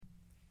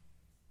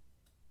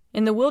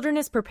In the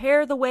wilderness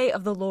prepare the way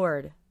of the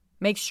Lord.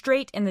 Make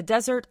straight in the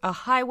desert a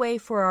highway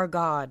for our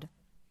God.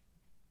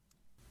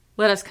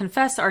 Let us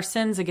confess our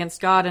sins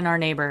against God and our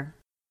neighbor.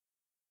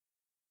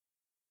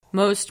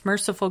 Most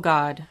merciful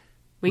God,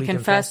 we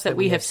confess that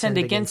we have sinned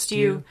against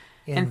you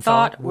in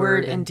thought,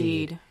 word, and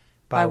deed,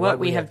 by what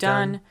we have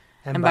done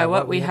and by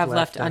what we have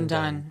left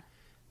undone.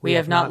 We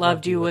have not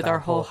loved you with our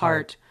whole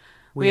heart.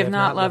 We have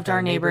not loved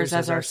our neighbors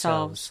as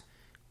ourselves.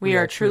 We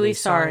are truly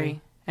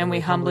sorry, and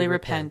we humbly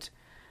repent.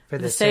 For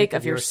the sake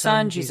of your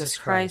Son, Jesus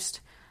Christ,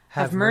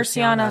 have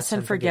mercy on us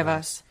and forgive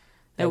us,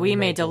 that we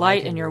may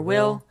delight in your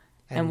will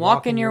and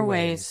walk in your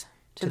ways,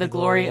 to the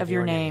glory of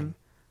your name.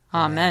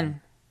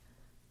 Amen.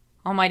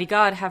 Almighty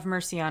God, have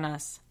mercy on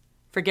us.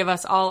 Forgive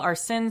us all our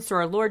sins through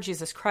our Lord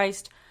Jesus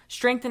Christ.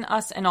 Strengthen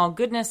us in all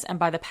goodness, and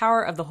by the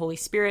power of the Holy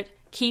Spirit,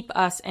 keep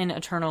us in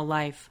eternal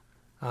life.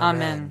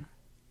 Amen.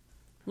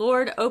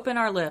 Lord, open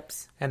our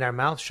lips, and our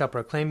mouth shall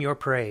proclaim your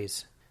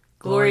praise.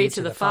 Glory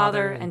to the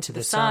Father, and to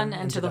the Son,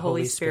 and to the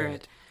Holy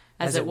Spirit,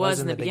 as it was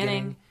in the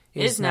beginning,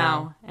 is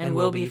now, and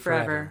will be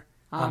forever.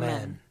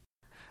 Amen.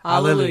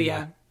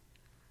 Alleluia.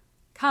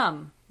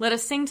 Come, let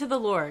us sing to the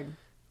Lord.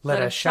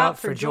 Let us shout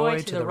for joy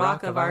to the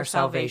rock of our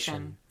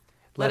salvation.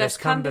 Let us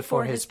come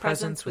before his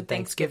presence with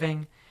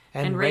thanksgiving,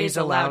 and raise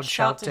a loud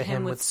shout to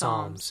him with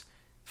psalms.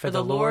 For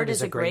the Lord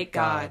is a great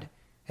God,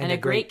 and a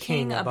great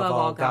King above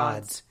all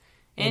gods.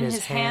 In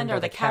his hand are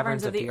the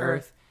caverns of the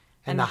earth,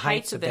 and the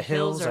heights of the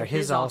hills are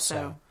his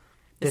also.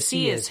 The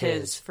sea is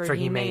his, for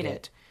he made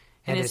it,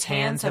 and his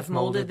hands have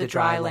molded the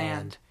dry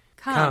land.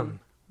 Come,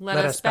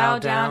 let us bow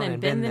down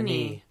and bend the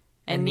knee,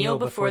 and kneel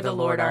before the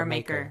Lord our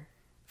Maker.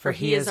 For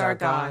he is our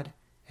God,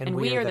 and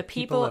we are the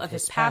people of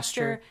his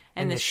pasture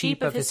and the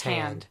sheep of his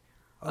hand.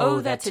 Oh,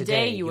 that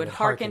today you would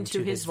hearken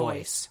to his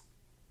voice.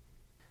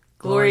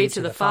 Glory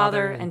to the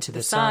Father, and to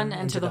the Son,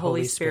 and to the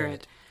Holy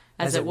Spirit,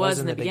 as it was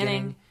in the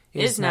beginning,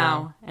 is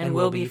now, and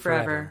will be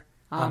forever.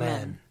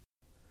 Amen.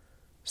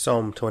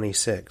 Psalm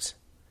 26.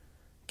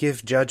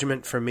 Give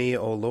judgment for me,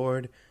 O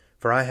Lord,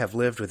 for I have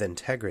lived with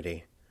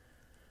integrity.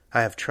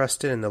 I have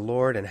trusted in the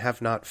Lord and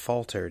have not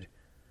faltered.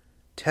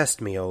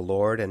 Test me, O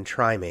Lord, and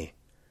try me.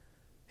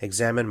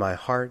 Examine my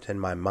heart and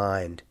my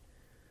mind.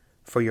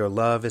 For your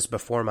love is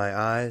before my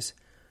eyes.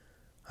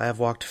 I have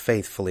walked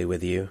faithfully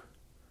with you.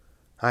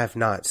 I have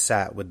not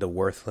sat with the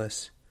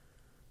worthless,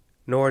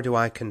 nor do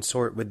I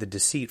consort with the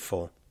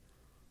deceitful.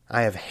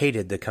 I have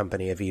hated the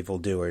company of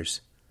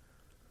evildoers.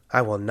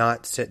 I will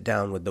not sit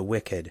down with the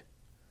wicked.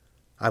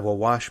 I will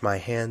wash my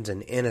hands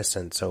in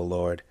innocence, O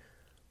Lord,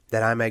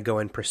 that I may go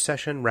in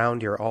procession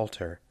round your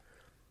altar,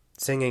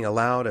 singing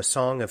aloud a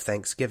song of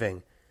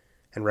thanksgiving,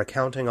 and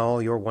recounting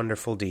all your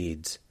wonderful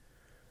deeds.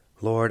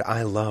 Lord,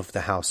 I love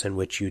the house in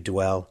which you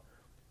dwell,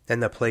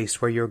 and the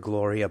place where your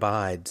glory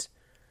abides.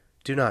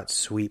 Do not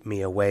sweep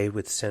me away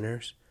with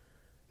sinners,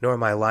 nor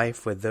my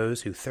life with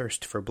those who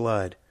thirst for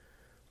blood,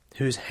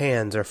 whose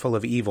hands are full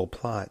of evil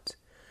plots,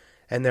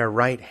 and their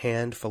right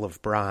hand full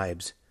of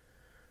bribes.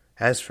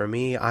 As for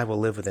me, I will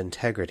live with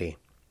integrity.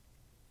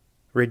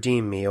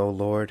 Redeem me, O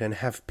Lord, and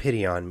have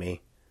pity on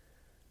me.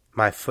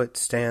 My foot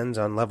stands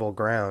on level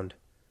ground.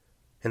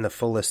 In the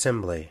full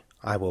assembly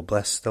I will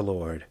bless the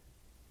Lord.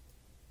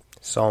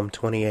 Psalm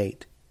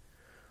 28.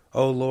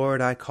 O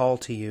Lord, I call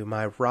to you,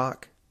 my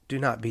rock. Do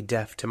not be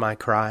deaf to my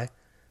cry,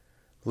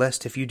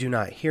 lest if you do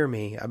not hear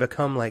me, I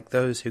become like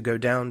those who go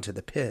down to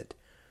the pit.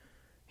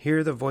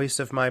 Hear the voice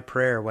of my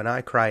prayer when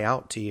I cry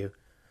out to you,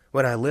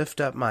 when I lift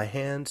up my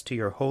hands to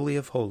your Holy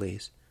of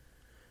Holies.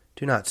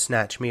 Do not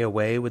snatch me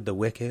away with the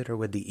wicked or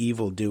with the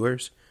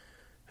evildoers,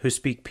 who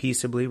speak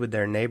peaceably with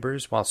their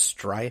neighbors while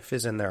strife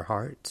is in their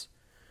hearts.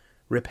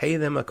 Repay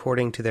them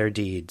according to their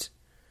deeds,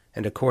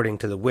 and according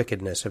to the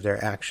wickedness of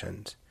their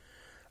actions.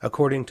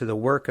 According to the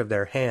work of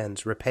their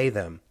hands repay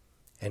them,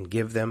 and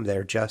give them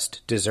their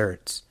just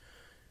deserts.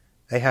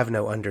 They have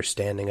no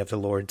understanding of the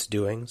Lord's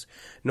doings,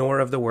 nor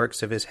of the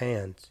works of his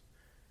hands.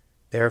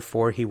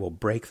 Therefore he will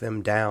break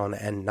them down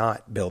and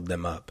not build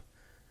them up.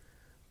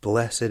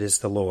 Blessed is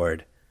the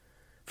Lord,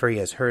 for he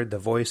has heard the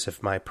voice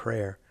of my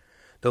prayer.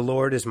 The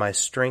Lord is my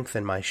strength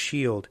and my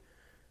shield.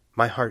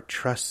 My heart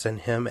trusts in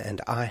him,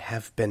 and I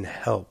have been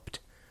helped.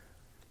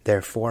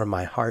 Therefore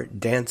my heart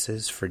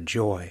dances for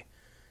joy,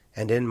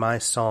 and in my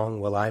song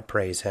will I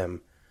praise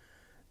him.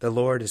 The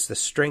Lord is the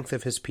strength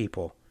of his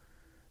people,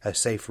 a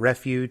safe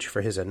refuge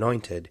for his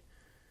anointed.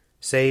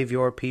 Save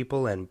your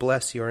people and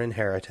bless your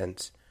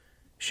inheritance.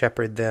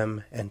 Shepherd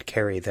them and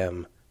carry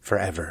them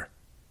forever.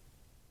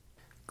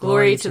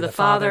 Glory to the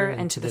Father,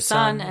 and to the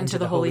Son, and to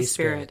the Holy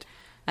Spirit,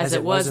 as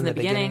it was in the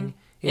beginning,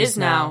 is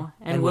now,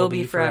 and will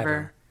be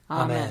forever.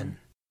 Amen.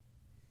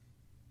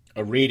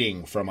 A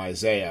reading from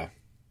Isaiah.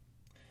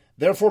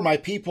 Therefore my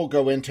people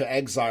go into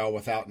exile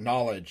without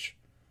knowledge.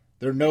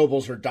 Their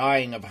nobles are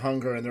dying of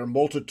hunger, and their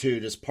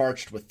multitude is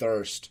parched with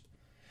thirst.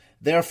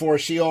 Therefore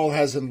Sheol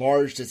has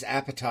enlarged its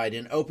appetite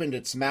and opened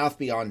its mouth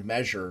beyond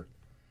measure.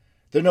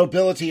 The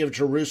nobility of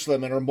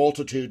Jerusalem and her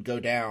multitude go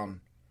down,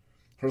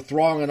 her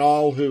throng and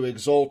all who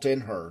exult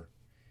in her.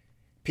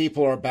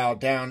 People are bowed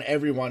down,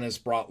 everyone is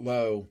brought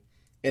low.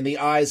 and the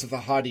eyes of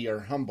the haughty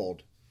are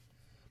humbled.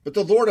 But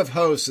the Lord of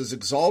hosts is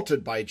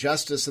exalted by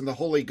justice, and the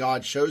holy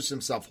God shows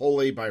himself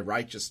holy by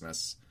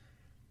righteousness.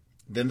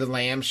 Then the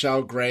lambs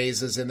shall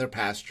graze as in their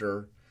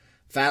pasture,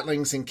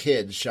 fatlings and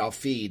kids shall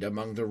feed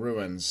among the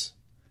ruins.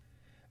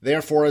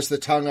 Therefore, as the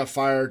tongue of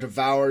fire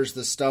devours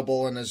the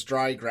stubble, and as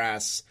dry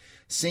grass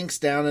sinks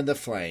down in the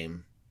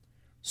flame,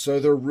 so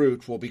their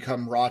root will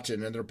become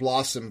rotten, and their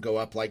blossom go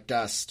up like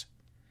dust.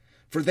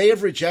 For they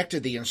have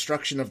rejected the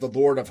instruction of the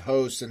Lord of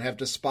hosts, and have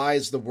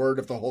despised the word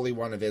of the Holy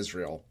One of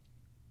Israel.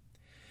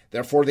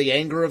 Therefore the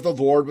anger of the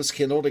Lord was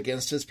kindled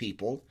against his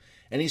people,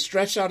 and he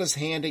stretched out his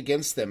hand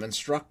against them and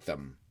struck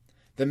them.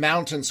 The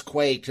mountains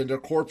quaked, and their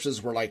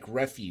corpses were like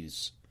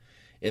refuse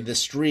in the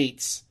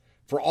streets.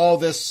 For all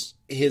this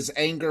his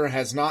anger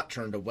has not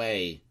turned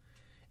away,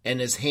 and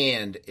his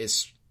hand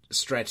is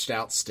stretched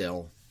out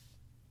still.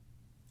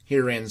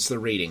 Here ends the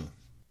reading.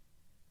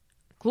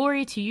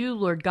 Glory to you,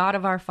 Lord God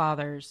of our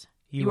fathers.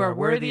 You are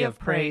worthy of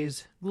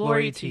praise.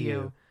 Glory to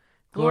you.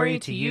 Glory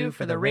to you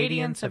for the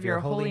radiance of your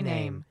holy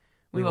name.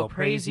 We will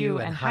praise you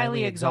and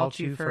highly exalt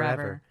you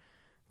forever.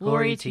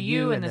 Glory to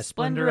you in the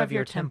splendor of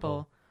your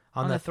temple.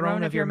 On the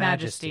throne of your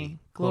majesty,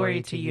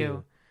 glory to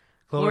you.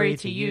 Glory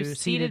to you,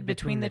 seated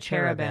between the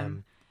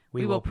cherubim.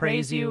 We will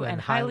praise you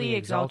and highly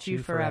exalt you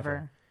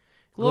forever.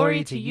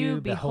 Glory to you,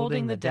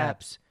 beholding the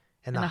depths,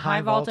 and the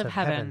high vault of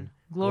heaven.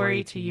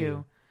 Glory to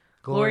you.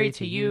 Glory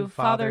to you,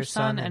 Father,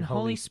 Son, and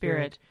Holy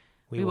Spirit.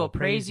 We will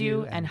praise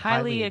you and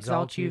highly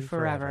exalt you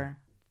forever.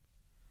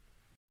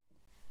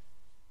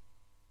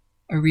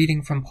 A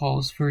reading from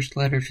Paul's first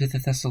letter to the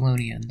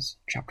Thessalonians,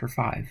 chapter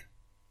 5.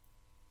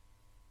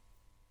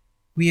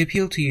 We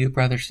appeal to you,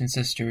 brothers and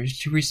sisters,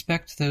 to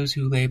respect those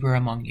who labor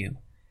among you,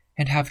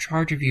 and have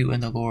charge of you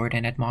in the Lord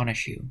and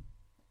admonish you.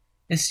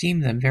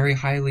 Esteem them very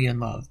highly in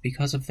love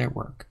because of their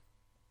work.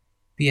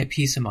 Be at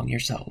peace among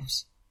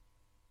yourselves.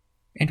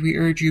 And we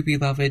urge you,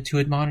 beloved, to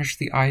admonish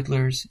the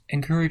idlers,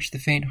 encourage the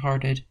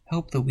faint-hearted,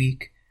 help the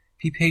weak,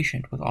 be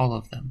patient with all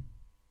of them.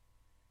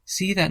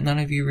 See that none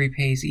of you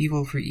repays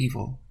evil for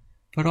evil,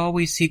 but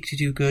always seek to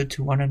do good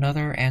to one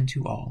another and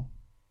to all.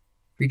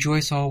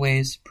 Rejoice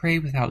always, pray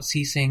without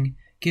ceasing,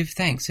 give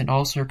thanks in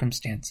all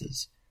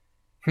circumstances.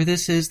 For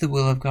this is the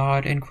will of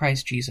God in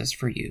Christ Jesus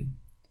for you.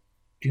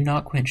 Do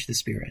not quench the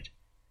Spirit.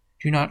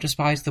 Do not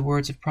despise the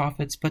words of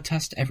prophets, but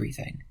test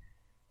everything.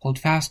 Hold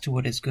fast to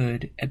what is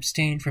good,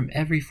 abstain from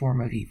every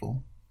form of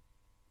evil.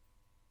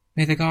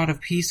 May the God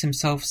of peace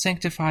himself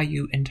sanctify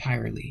you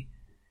entirely,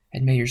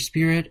 and may your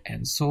spirit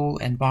and soul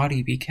and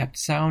body be kept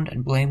sound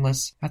and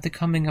blameless at the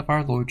coming of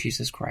our Lord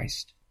Jesus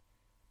Christ.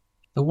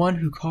 The one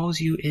who calls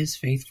you is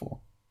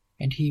faithful,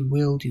 and he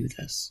will do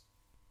this.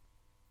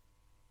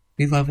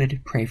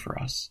 Beloved, pray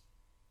for us.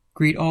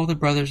 Greet all the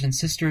brothers and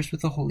sisters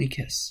with a holy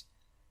kiss.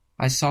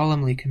 I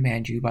solemnly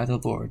command you by the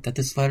Lord that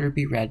this letter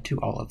be read to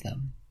all of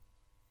them.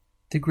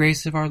 The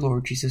grace of our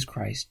Lord Jesus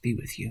Christ be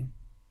with you.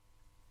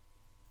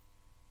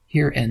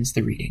 Here ends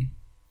the reading.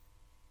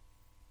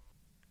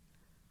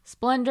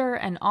 Splendor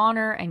and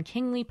honor and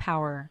kingly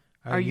power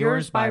are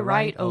yours by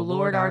right, O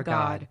Lord our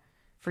God,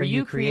 for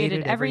you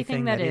created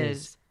everything that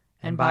is,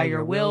 and by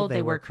your will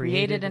they were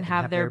created and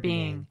have their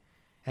being.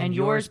 And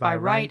yours by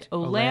right, O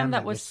Lamb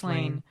that was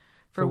slain,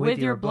 for with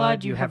your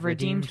blood you have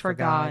redeemed for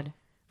God,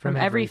 from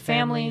every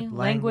family,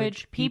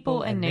 language,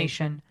 people, and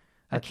nation,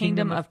 a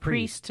kingdom of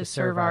priests to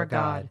serve our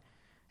God.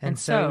 And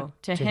so,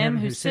 to him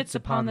who sits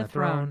upon the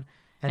throne,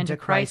 and to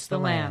Christ the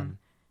Lamb,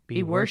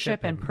 be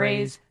worship and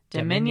praise,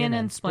 dominion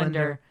and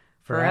splendor,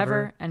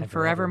 forever and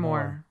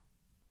forevermore.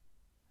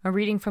 A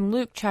reading from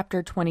Luke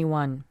chapter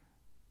 21.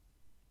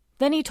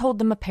 Then he told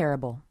them a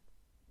parable.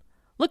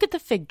 Look at the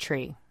fig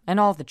tree and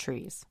all the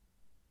trees.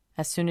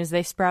 As soon as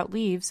they sprout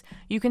leaves,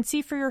 you can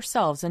see for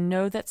yourselves and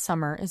know that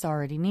summer is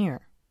already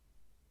near.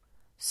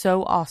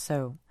 So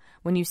also,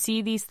 when you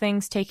see these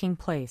things taking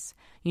place,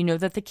 you know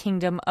that the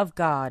kingdom of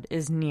God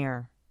is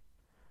near.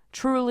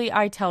 Truly,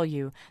 I tell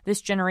you,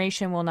 this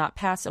generation will not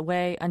pass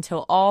away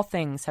until all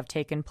things have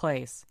taken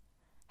place.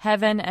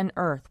 Heaven and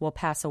earth will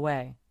pass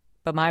away,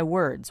 but my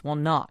words will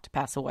not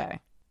pass away.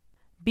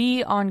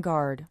 Be on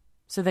guard,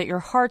 so that your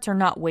hearts are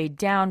not weighed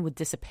down with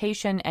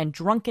dissipation and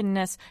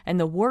drunkenness and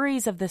the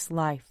worries of this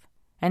life,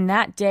 and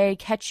that day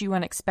catch you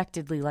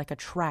unexpectedly like a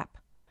trap.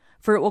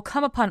 For it will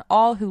come upon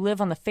all who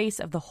live on the face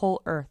of the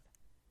whole earth.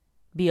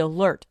 Be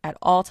alert at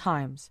all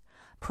times,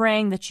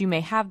 praying that you may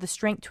have the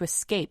strength to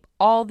escape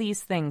all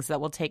these things that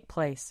will take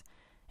place,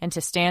 and to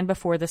stand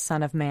before the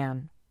Son of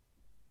Man.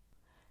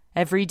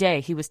 Every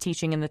day he was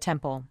teaching in the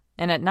temple,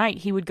 and at night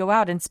he would go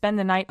out and spend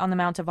the night on the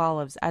Mount of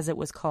Olives, as it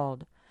was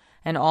called,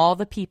 and all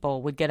the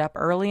people would get up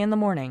early in the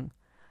morning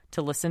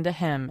to listen to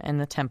him in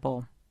the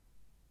temple.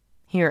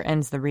 Here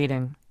ends the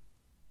reading.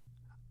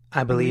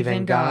 I believe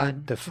in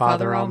God, the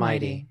Father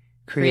Almighty,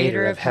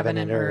 creator of heaven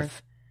and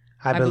earth.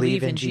 I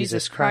believe in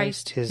Jesus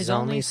Christ, his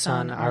only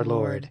Son, our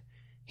Lord.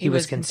 He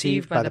was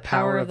conceived by the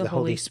power of the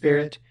Holy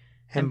Spirit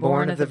and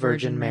born of the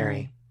Virgin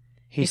Mary.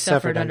 He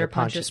suffered under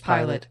Pontius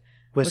Pilate,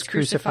 was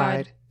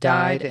crucified,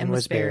 died, and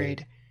was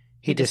buried.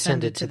 He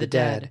descended to the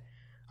dead.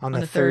 On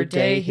the third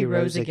day he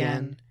rose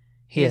again.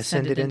 He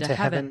ascended into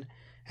heaven,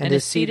 and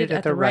is seated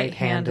at the right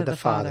hand of the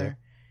Father.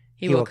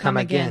 He will come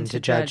again to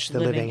judge the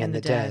living and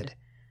the dead.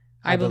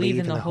 I believe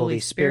in the Holy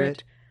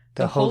Spirit,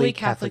 the Holy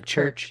Catholic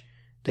Church,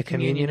 the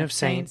communion of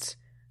saints,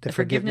 the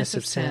forgiveness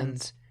of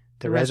sins,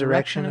 the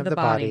resurrection of the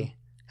body,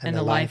 and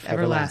the life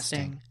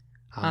everlasting.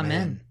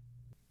 Amen.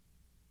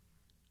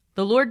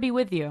 The Lord be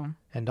with you.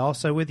 And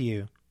also with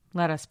you.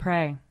 Let us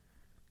pray.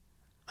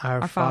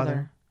 Our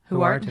Father,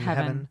 who art in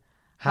heaven,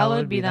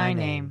 hallowed be thy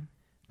name.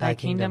 Thy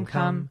kingdom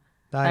come,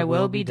 thy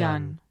will be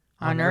done,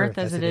 on earth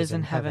as it is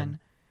in heaven.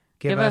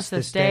 Give us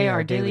this day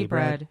our daily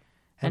bread,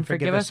 and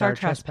forgive us our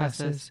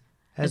trespasses,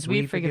 as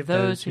we forgive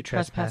those who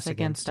trespass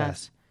against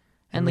us.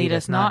 And lead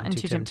us not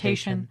into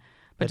temptation,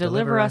 but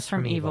deliver us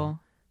from evil.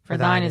 For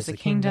thine is the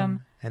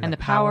kingdom, and the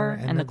power,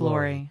 and the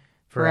glory,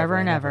 forever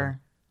and ever.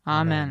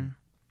 Amen.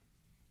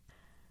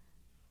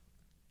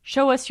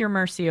 Show us your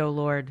mercy, O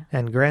Lord.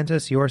 And grant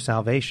us your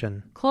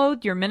salvation.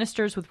 Clothe your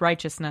ministers with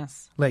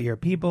righteousness. Let your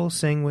people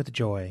sing with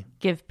joy.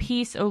 Give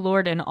peace, O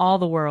Lord, in all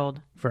the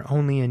world. For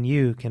only in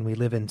you can we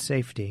live in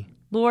safety.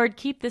 Lord,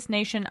 keep this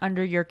nation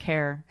under your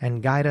care.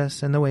 And guide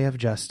us in the way of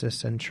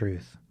justice and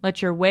truth.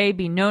 Let your way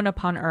be known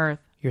upon earth.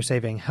 Your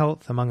saving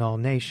health among all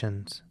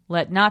nations.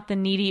 Let not the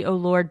needy, O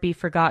Lord, be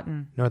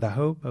forgotten. Nor the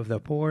hope of the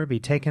poor be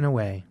taken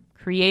away.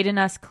 Create in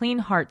us clean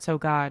hearts, O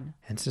God.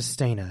 And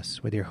sustain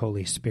us with your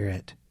Holy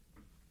Spirit.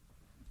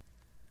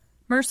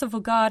 Merciful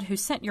God, who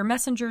sent your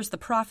messengers, the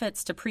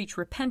prophets, to preach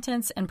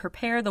repentance and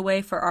prepare the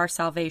way for our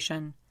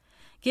salvation,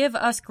 give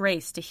us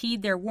grace to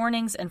heed their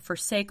warnings and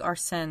forsake our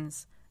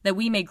sins, that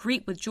we may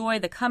greet with joy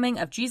the coming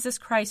of Jesus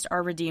Christ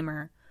our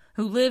Redeemer,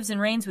 who lives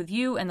and reigns with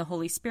you and the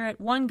Holy Spirit,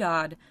 one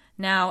God,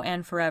 now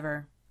and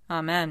forever.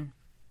 Amen.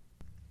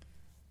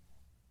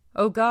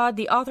 O God,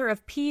 the author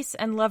of peace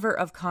and lover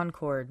of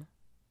concord,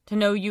 to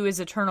know you is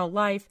eternal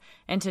life,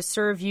 and to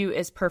serve you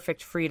is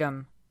perfect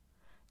freedom.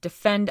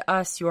 Defend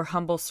us, your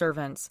humble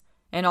servants,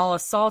 in all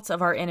assaults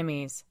of our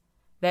enemies,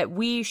 that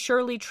we,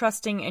 surely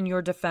trusting in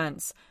your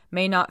defense,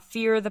 may not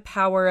fear the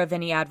power of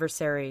any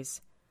adversaries,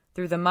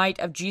 through the might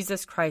of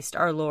Jesus Christ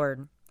our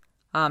Lord.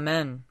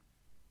 Amen.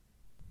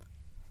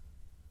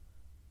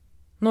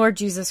 Lord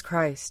Jesus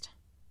Christ,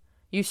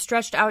 you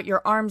stretched out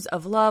your arms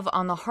of love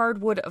on the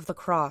hard wood of the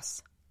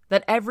cross,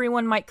 that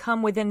everyone might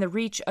come within the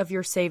reach of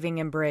your saving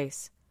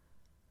embrace.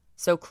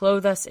 So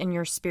clothe us in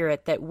your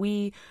Spirit, that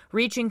we,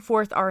 reaching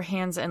forth our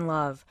hands in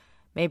love,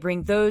 may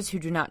bring those who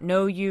do not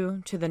know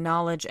you to the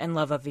knowledge and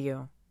love of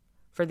you.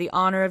 For the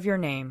honor of your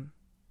name.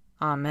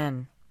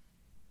 Amen.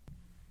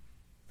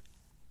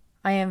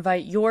 I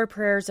invite your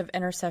prayers of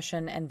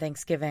intercession and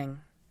thanksgiving.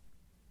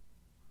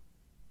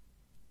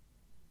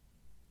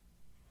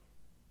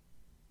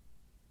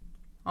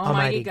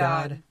 Almighty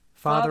God,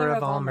 Father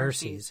of all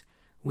mercies,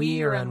 we,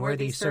 your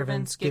unworthy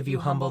servants, give you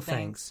humble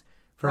thanks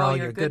for all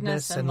your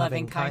goodness and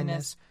loving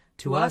kindness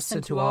to us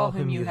and to all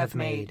whom you have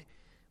made.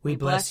 We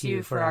bless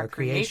you for our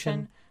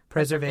creation,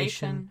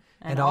 preservation,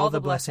 and all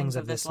the blessings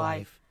of this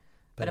life,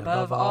 but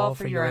above all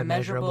for your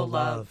immeasurable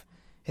love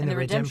in the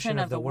redemption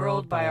of the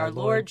world by our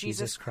Lord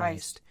Jesus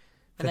Christ,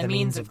 for the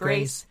means of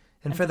grace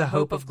and for the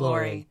hope of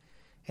glory.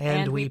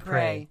 And we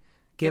pray,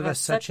 give us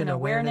such an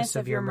awareness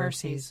of your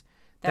mercies,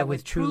 that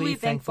with truly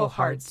thankful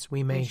hearts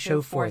we may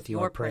show forth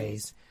your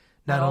praise,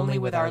 not only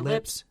with our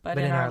lips, but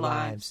in our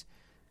lives,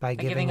 by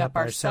giving up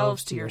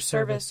ourselves to your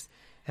service,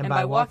 and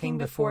by walking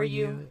before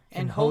you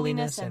in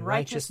holiness and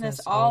righteousness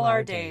all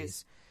our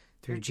days,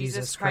 through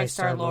Jesus Christ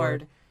our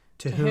Lord,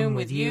 to whom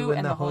with you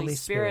and the Holy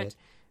Spirit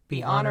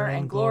be honor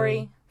and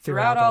glory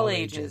throughout all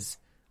ages.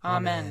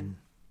 Amen.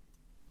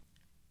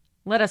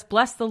 Let us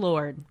bless the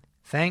Lord.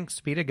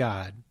 Thanks be to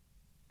God.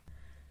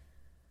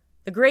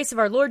 The grace of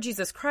our Lord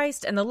Jesus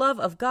Christ, and the love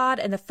of God,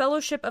 and the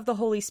fellowship of the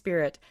Holy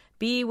Spirit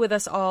be with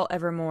us all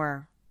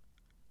evermore.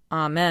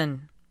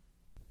 Amen.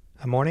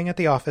 A Morning at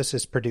the Office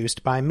is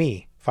produced by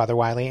me, Father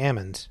Wiley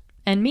Ammons.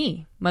 And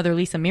me, Mother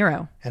Lisa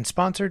Meirow. And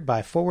sponsored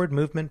by Forward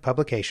Movement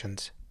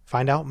Publications.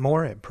 Find out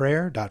more at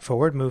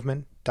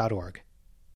prayer.forwardmovement.org.